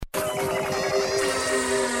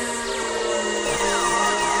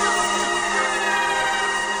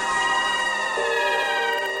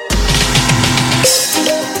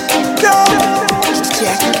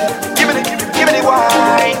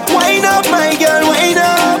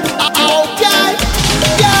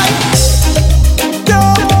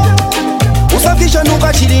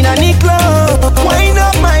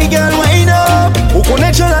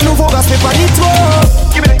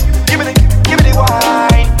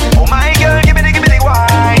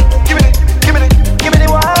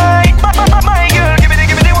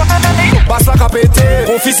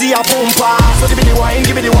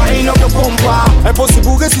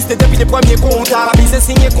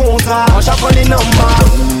contrat, en chaque fois les numbers.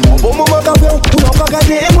 Bon moment qu'a fait, on n'a pas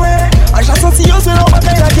gardé moi. En chaque sens, yo, c'est l'homme qui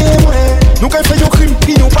a gagné moi. Nous quand il fait du crime,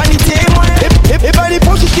 puis nous pas ni témoin. Et pas les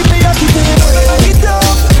poches qui payent à quitter moi.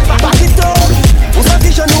 Back it up, on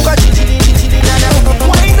s'affiche à nous gâcher.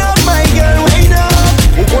 Wind up my girl, wind up.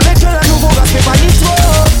 On connaît déjà la nouveau gars, c'est pas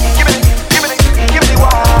l'histoire. Give me the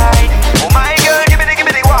wine. Oh my girl, give me the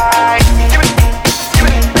wine. Give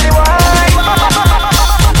me the wine.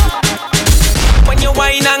 When you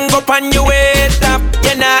wine and go on your way up,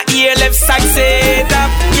 you're not here left side say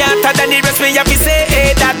up. You're hotter than the rest, me have to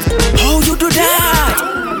say that. How you do that?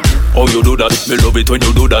 How you do that? Me love it when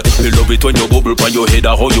you do that. Me love it when you bubble on your head.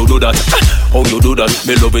 How you do that? How you do that?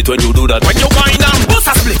 Me love it when you do that. When you wine and bust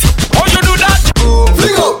a split. How you do that?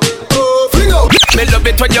 Fling out, fling out. Me love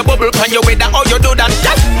it when you bubble on your head. How you do that?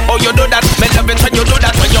 How you do that? Me love it when you do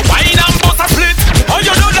that. When you wine and bust a split. How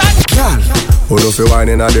you do that? Who don't feel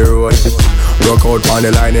whining on the road? Rock out on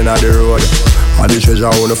the line in the road. All the treasure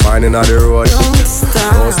I wanna find in the road.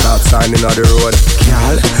 Don't stop signing on the road.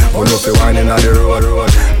 Who don't feel whining on the road?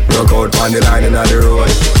 Rock out on the line in the road.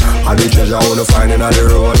 All the treasure I wanna find in the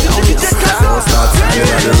road. Don't stop signing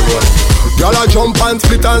on the road. Y'all a jump and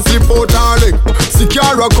split and slip out her leg.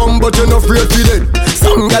 Secure come but you no afraid for it.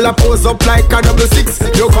 Some y'all a pose up like a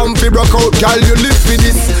 666. You come fi broke out, y'all you live for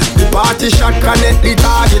this. The party shot connect the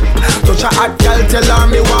target. Touch a hot y'all tell her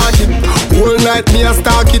me want it. Whole night me a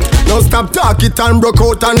stalk it. Don't stop talk it and broke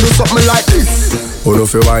out and do something like this. Who no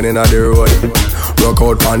fi whining on the road? Broke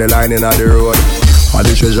out on the line in the road. All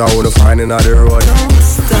the treasure I wanna find in the road.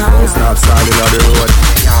 Don't stop standing on the road.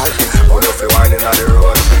 Who no fi whining on the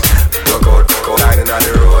road? Broke out line in the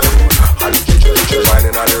road. All the treasure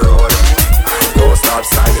whining on the road. Don't stop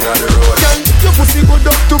standing on the road. Girl, your pussy good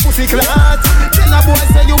up to pussy clat. Tell a boy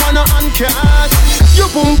say you wanna uncat.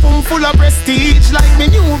 Your pum pum full of prestige like me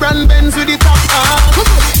new brand Benz with the top hat.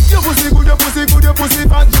 Your pussy good, your pussy good, your pussy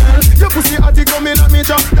fat girl. Your pussy hotty coming at me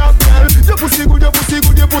chop top girl. Your pussy good, your pussy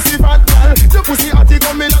good, your pussy fat girl. Your pussy hotty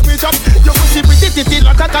coming at me chop. Your pussy pretty titty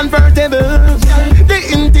like a convertible. Girl, the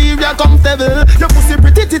interior comfortable. Your pussy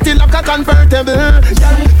pretty titty like a convertible.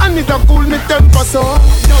 Girl, and it a cool me temper so.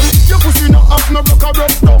 Girl, your pussy no have no broke a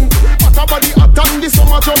rough tongue. What a body hot and the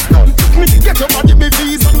summer just done. Me get your body me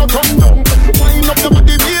visa no come down. Wind up your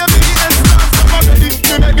body baby, it's not somebody.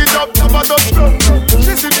 You make it up, never touch down.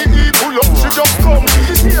 She see the heat pull up, she just come.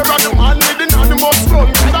 This here and the man with the animal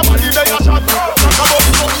gun. The body they a shot, like a bus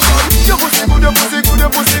gun. Your pussy good, your pussy good, your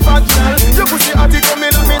pussy fat girl. Your pussy hotty come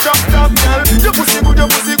in and me drop top girl. Your pussy good,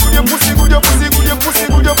 your pussy good, your pussy good, your pussy good, your pussy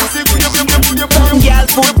good, your pussy good, your pussy good, your pussy good. Girl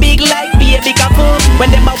foot big like baby couple.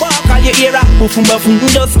 When them a walk on your ear, boofum boofum.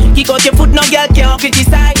 Just kick out your foot, no girl can't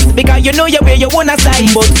criticize because you know you where you wanna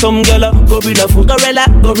side. But some girl gorilla foot, gorilla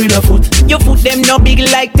foot. Your foot them no big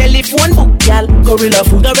like telephone book, girl. Gorilla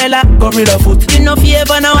foot. You know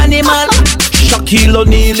favor no animal. Shaquille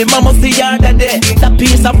O'Neal, mama see her that day. That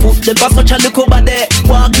piece of foot, the boss such a look over there.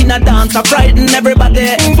 Walk in a dance, I frighten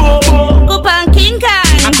everybody. Up and King Kong.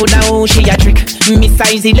 I coulda own she a trick. Me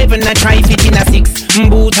size 11, I try fit in a 6.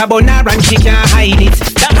 Boot a bonar and she can't hide it.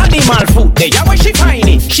 The animal foot, there where she find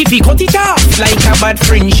it. She fi cut it off like a bad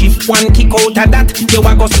friendship. One kick out of that, you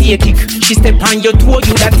a go see a kick. She step on your toe,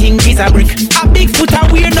 you that thing is a brick. A big foot a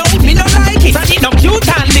weird out, me no like it. So it no cute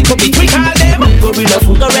and little bit we call them gorilla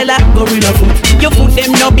foot, gorilla foot. Your foot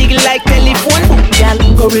them no big like telephone book, girl.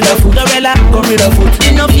 Gorilla foot.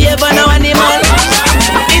 You no favor no animal.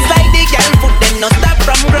 It's like the girl foot them no stop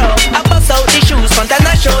from grow. I bust out the shoes front and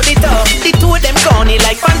I show the toe. The two of them corny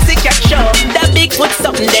like fancy cat show. That big foot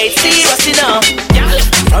something they serious enough. Girl,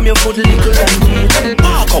 from your foot little and deep.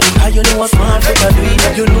 Walk up, how you know a smart foot a do it.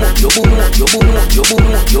 You know, you boom.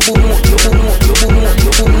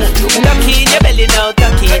 Duck in your belly now,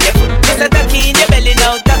 duck in your foot. Just a duck in your belly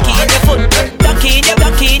now, duck in your foot. Duck in your.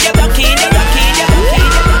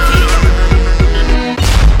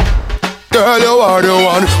 Girl, you are the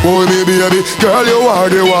one, oh me baby. Girl, you are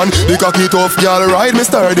the one. The cocky tough, girl, ride me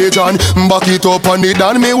sturdy John. Back it up on it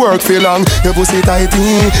and me work for long. Your pussy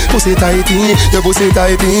tighty, your pussy tighty.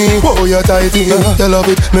 Oh, you tighty, you love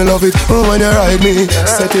it, me love it. Oh, when you ride me,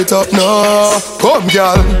 set it up now. Come,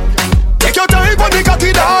 girl. Take your time on the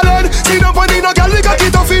cocky, darling. Sit up on the no girl, the cocky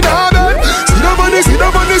tough in her bed. Sit up on the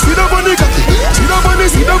cocky. Sit up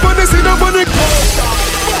on the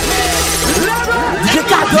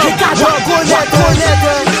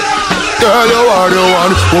Girl, you are the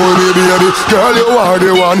one, Oh baby, girl you are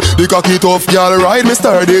the one. The cocky tough girl, ride me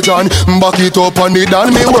sturdy John. Back it up on the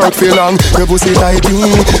dan, me work for long. Your pussy tighty,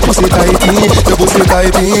 pussy tighty, your pussy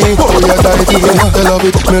tighty. Oh you tighty, I love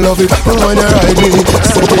it, me love it. When you ride me,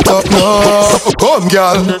 set it up now. Come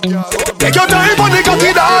girl, take your time on the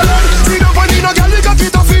cocky darling. See the bunny, no girl, the cocky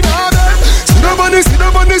tough in darling. See the bunny, see the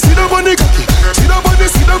bunny, see the bunny cocky. See the bunny,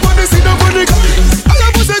 see the bunny, see the bunny cocky. I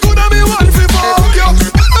love pussy good and me want to fuck you.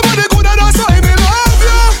 Nobody good and that's why me love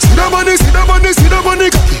you. See the bunny, see the bunny, see the bunny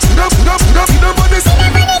cocky. See the bunny, see the bunny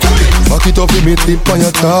cocky. Back it up with me tip on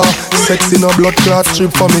your jaw. Sexy no blood clot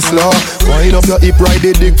strip for me slaw. Wind up your hip, ride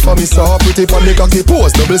the dick for me saw. Pretty pan the cocky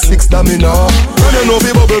pose, 6 that me now. Run you know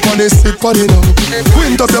be bubble pan the stick for me now.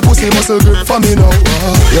 Quint up your pussy muscle grip for me now.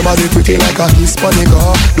 Your body pretty like a Hispanic.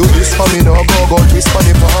 Do this for me now, go twist for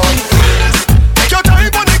the part. Take your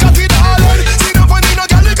time on the cocky darling. See the funny no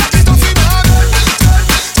girl, the cocky tough in darling.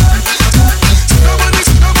 See the money,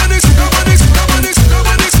 see the money, see the money, see the money, see the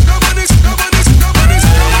money, see the money, see the money, see the money,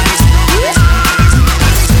 see the money.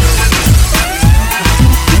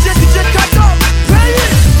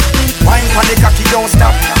 Wine for the cocky don't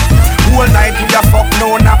stop. Whole night with a fuck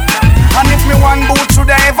no nap. And if me one boot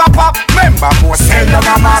should I ever pop, remember for sell down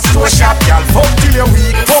a mass to a shop. Y'all fuck till you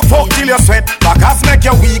weak, fuck till you sweat. Backers make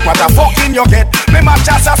you weak, what a fucking you get. Me match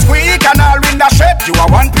just a squeak and I'll win the shit. You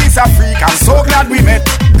are one piece of freak, I'm so glad we met.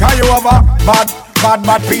 Cause you over, bad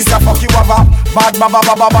piece of fuck you over. Bad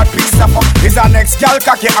piece of fuck. Is a next gal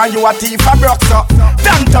cocky and you a thief a broke so.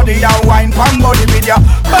 Down to the wine pan body with ya.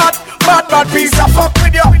 Bad piece of fuck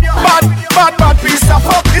with you. Bad piece of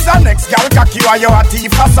fuck. Is a next gal cocky and you a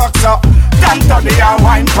thief a suck so. Down to the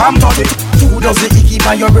wine pan body. 2 dozen icky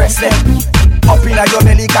by your breast then. Up inna your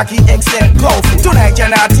belly cocky extend. Close. Tonight you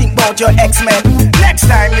not think about your ex-men. Next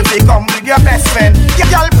time you will come with your best friend.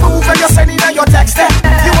 Y'all prove when you send in your text them.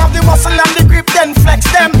 You have the muscle and the grip then flex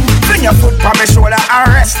them. Bring your foot from my shoulder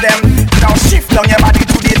and rest them. Now shift down your body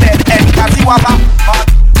to the dead end. Cause you have a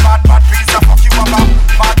bad piece of fuck you have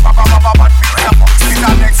a bad piece of fuck. Is the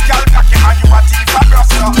next girl cocky and you a thief a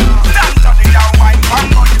brother. Down to the down wine pan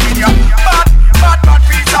body with you. Bad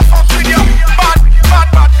piece of fuck with you. Bad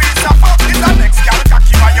piece of fuck. Is the next girl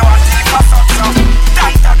cocky and you a thief a sucker.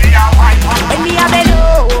 Down to the down wine pan. When me a bend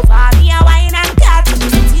over, me a wine and cut.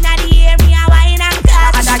 Inna the air, me a wine and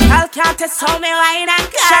cut. And a girl can't test how me wine and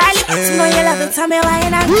cut. Charlie, you know you love it, how me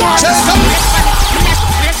wine and cut.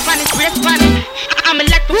 Brace funny. I'm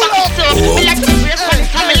like to bucket too. Me like to brace funny,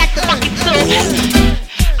 I'm like to bucket too.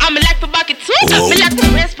 I'm like to bucket too. Me like to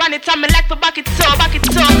brace funny, I'm like to bucket too. Bucket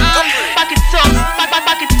too.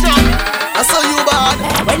 I saw you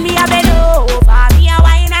bad. When me a bend over, me a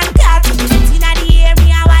wine and cut. Inna the air, me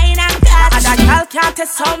a wine and cut. And a girl can't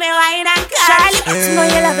test how me wine and cut. Charlie, you know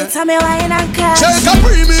you love it, how me wine and cut. Shake a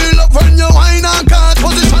premium love when you wine and cut.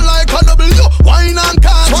 Position like a W, wine and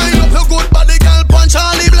cut. Wine up your good body, girl, punch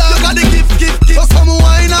Charlie Black. You got the gift. So some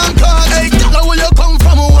wine and cut. Hey, girl, where you come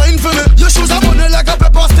from? Wine for me. Your shoes are funny like a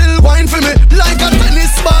pepper, still wine for me. Like a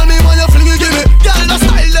tennis ball, me when you fling it, give me. Girl, the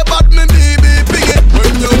style about me, baby, piggy.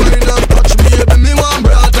 When you wine and touch me, baby, me one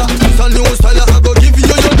brother. It's a new style, I go give you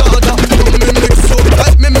your daughter. Come me mix up,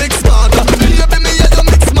 like me mix smarter. Baby, me yeah, you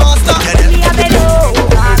mix master. Me a bend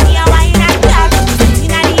over, me a wine and cut.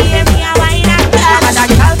 Inna the air, me a wine and cut. And a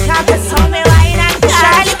girl can't test how me wine and cut.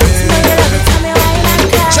 Charlie, you know you love it, how me wine and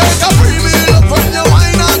cut. Shake a premium love when you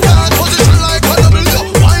wine and cut. Position like a W,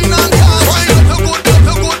 wine and cut. Wine up your good.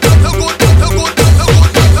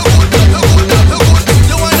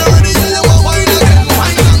 You wanna ready, you want wine again.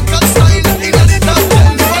 Wine and cut style inna the top 10.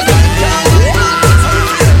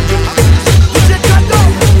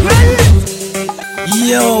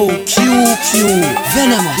 Yo, QQ,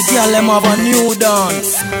 Venomous. The girl them have a new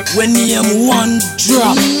dance. When name one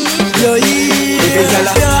drop. Yo,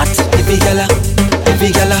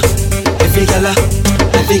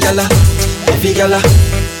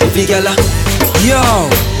 every gala. Yo,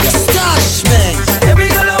 stash man. Every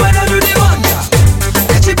gala when I do the manja.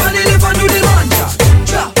 Catch it on the lip and do the manja.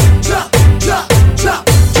 Drop,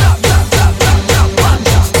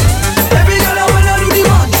 manja. Every gala when I do the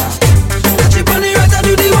manja. Catch it on the right and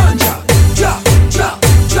do the manja. Drop,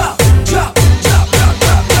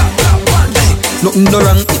 manja. Nothing no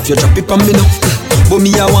wrong if you drop it on me now. But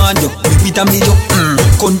me I want you, repeat and me you.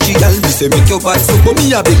 Country girl, me say make your bad so. But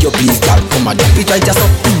me I beg you please, girl, come and drop it right just up.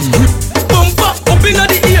 Bumper up inna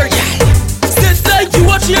the ear, yeah. Set like you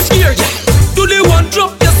watch your gear, yeah. Do the one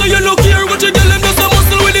drop, yeah, so you look here. What you tell them just a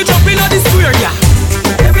muscle when they drop inna the square, yeah.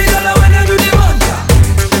 Every dollar when I do the manja,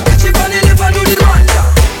 catch it on the lip and do the manja.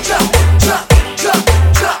 Drop.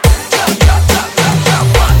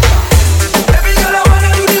 Every dollar when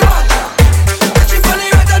I do the manja, catch it on the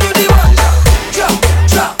right.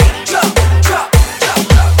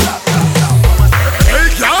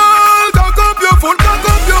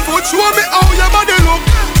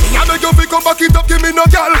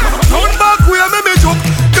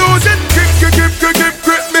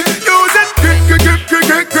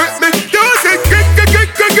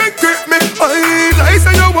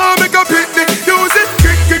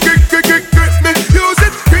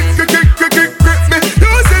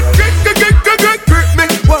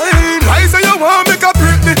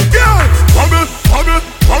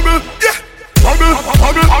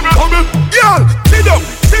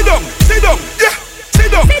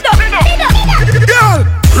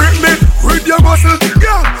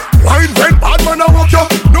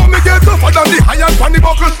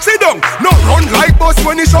 down. No run like bus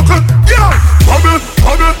when he shuckle. Yeah, bubble,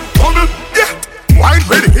 bubble, bubble. Yeah, wine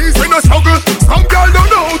with ease when you struggle. Some girl don't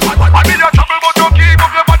know. I mean you trouble, but you keep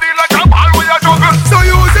up your body like a ball with a juggle. So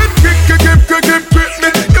use it, grip me. Use it, grip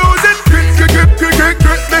me. Use it, grip me. Use it,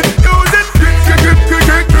 grip me. Use it,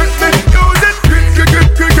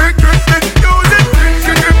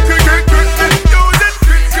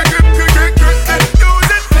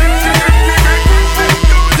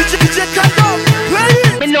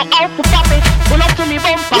 Me no out for pop it. Pull up to me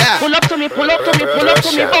bumper. Pull up to me, pull up to me, pull up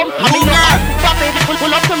to me bumper. Me no out for pop it.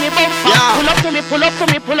 Pull up to me bumper. Pull up to me, pull up to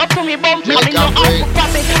me, pull up to me bumper. Me no out for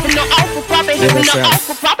pop it. Me no out for pop it. Me no out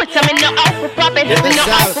for pop it. Me no out for pop it. Me no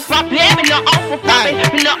out for pop it. Me no out for pop it.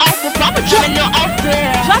 Me no out for pop it. Me no out for.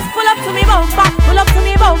 Just pull up to me bumper. Pull up to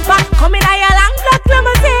me bumper. Come in a long black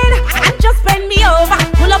limousine and just bend me over.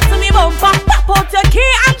 Pull up to me bumper. Pop out your key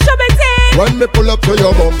and shove it in. When me pull up to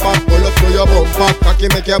your bumper, pull up to your bumper, cocky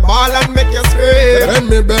make you ball and make you scream. Then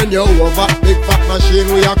me bend you over, big fat machine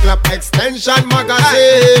with your clap extension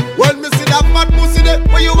magazine. When me see that fat pussy there,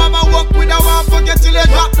 where you mama walk with a one forget till you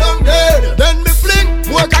drop down dead. Then me fling,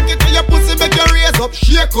 more cocky to your pussy make you raise up,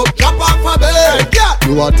 shake up, drop off a bed. Yeah,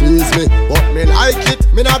 you a tease me, but me like it.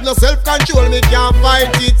 Me have no self-control, me can't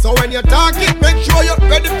fight it. So when you talk it, make sure you're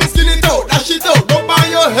ready to skin it out, dash it out, up on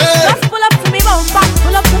your head. Just pull up to me bumper,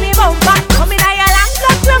 pull up to me bumper. Come in a long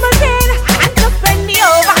black limousine and just bend me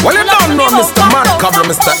over. Well, you don't know Mr. Macabre,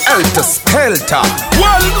 Mr. Helter Skelter.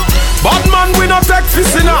 Well, bad man, we no take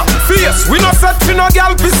fish in a face. We no set for no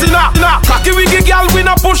gal piss in a. Cocky wiggy gal, we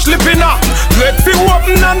no push lip in a. Let fi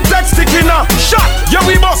open and take stick in a. Shot, yeah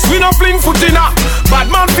we boss, we no fling foot in a.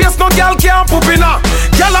 Bad man face, no gal can't poop in a.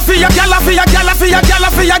 Gal a fi ya, gal a fi ya, gal a fi ya, gal a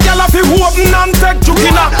fi ya, gal a fi open and take juke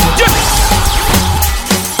in a.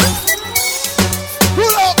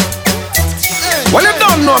 Well, you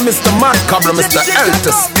don't know Mr. Macabre, Mr.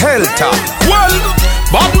 Helter Skelter. Well,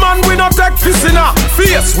 bad man, we no take fish in a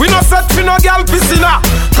face. We no set for no gal piss in a.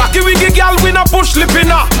 Cocky wiggy gal, we no push lip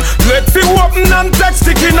in a. Let fi open and take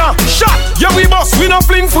stick in a. Shot, yeah we boss, we no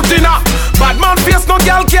fling foot in a. Bad man face, no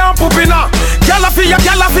gal can't poop in a. Gal a fi ya,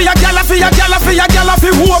 gal a fi ya, gal a fi ya, gal a fi ya, gal a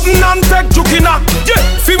fi open and take juke in a. Yeah,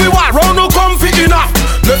 fi we war round no comfy in a.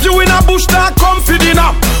 Left you in a bush that comfy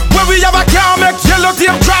dinner. Where we have a car make yellow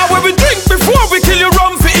tape dry. Where we drink before we kill you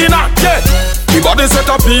rum for inner. Yeah. The body set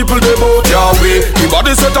of people they both your way. The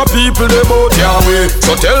body set of people they both your way.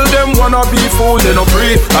 So tell them wanna be fool they no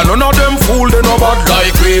free. And none of them fool they no bad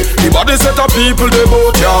like we. The body set of people they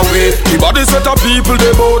both your way. The body set of people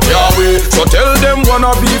they both your way. So tell them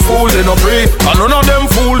wanna be fool they no free. And none of them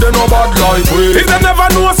fool they no bad like we. If they never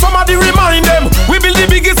know somebody remind them. We build the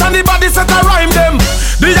biggest and the body set a rhyme them.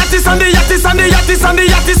 The yattis and the yattis and the yattis and the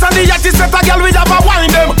yattis and the yattis set a girl we have a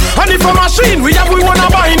wind them. And if a machine we have we wanna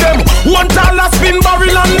bind them. One dollar spin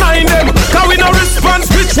barrel and nine them. Cause we no response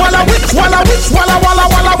which walla walla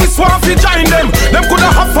we swap fi join them. Them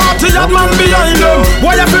coulda have 40 man behind them.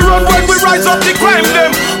 Why have we run when we rise up the crime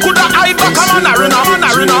them? Coulda hide back a man arena.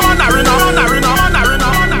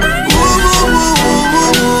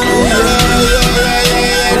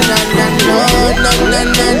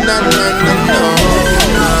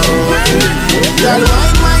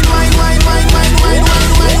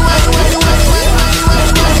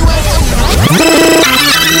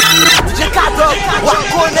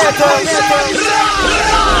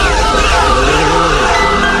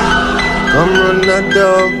 Come on a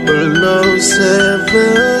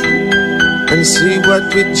 007 and see what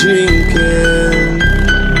we drinking.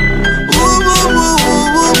 Ooh,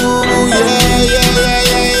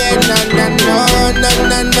 yeah,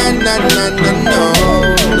 no.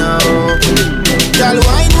 Girl,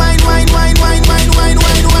 wine.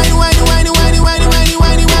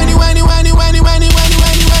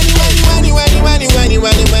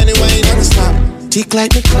 Tick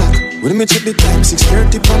like the clock. When me check the time,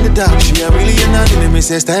 6:30 on the dot. She a really an anime,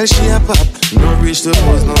 say style she a pop. No reach to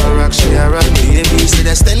pose, no rock, she a rock. Baby, say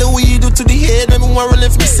that style what you do to the head. Me wanna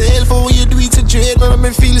lift myself, for what you do it to dread.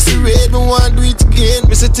 Me feel so red, me wanna do it again.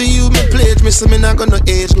 Me say to you, me pledge, me say me not gonna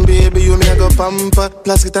age. Baby, you me a go pamper.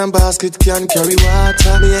 Plastic and basket can carry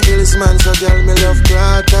water. Me a hills man, so girl, me love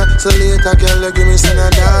grata. So later, girl, you give me some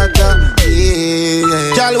data.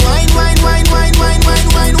 Yeah. Girl, wine.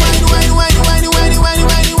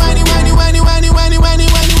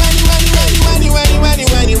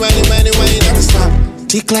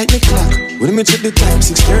 Tick like the clock. When me check the time,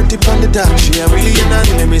 6:30 on the dot. She a really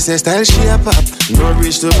an me say style she a pop. No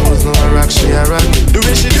reach the pose, no rock, she a rock. The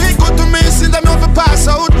way she do it good to me, since I'm over pass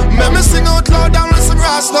out. Me sing out loud down with some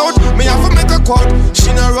rust out. Me have to make a quote. She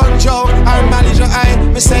no run Joe, her manager eye.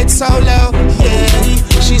 Me say it so low, yeah.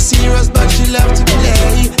 She serious but she love to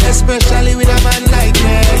play, especially with a man like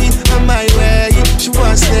me. On my way, she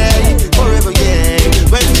wants to stay forever, yeah.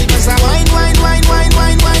 When she goes a wine, wine, wine, wine,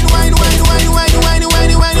 wine, wine, wine, wine, wine, wine, wine, wine,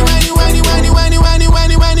 wine, wine.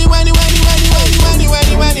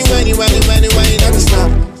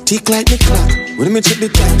 Tick like the clock. When me check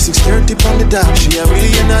the time, 6:30 on the dot. She a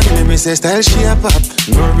really an me say style she a pop.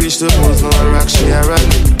 No reach the pose, no rock, she a rock.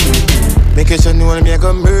 Make it you know me a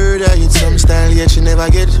go murder it. Some style yet she never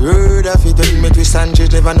get heard of it. When me twist and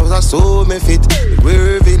change, never knows how so me fit. They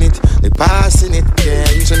worving it, they passing it.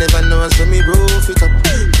 Yeah, you should never know so me rough it up.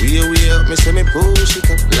 Way up, me say me push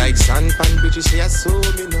it up. Like sand pan bitches, say I saw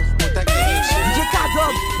me love, but I can't. DJ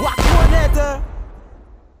Cadron, walk on it.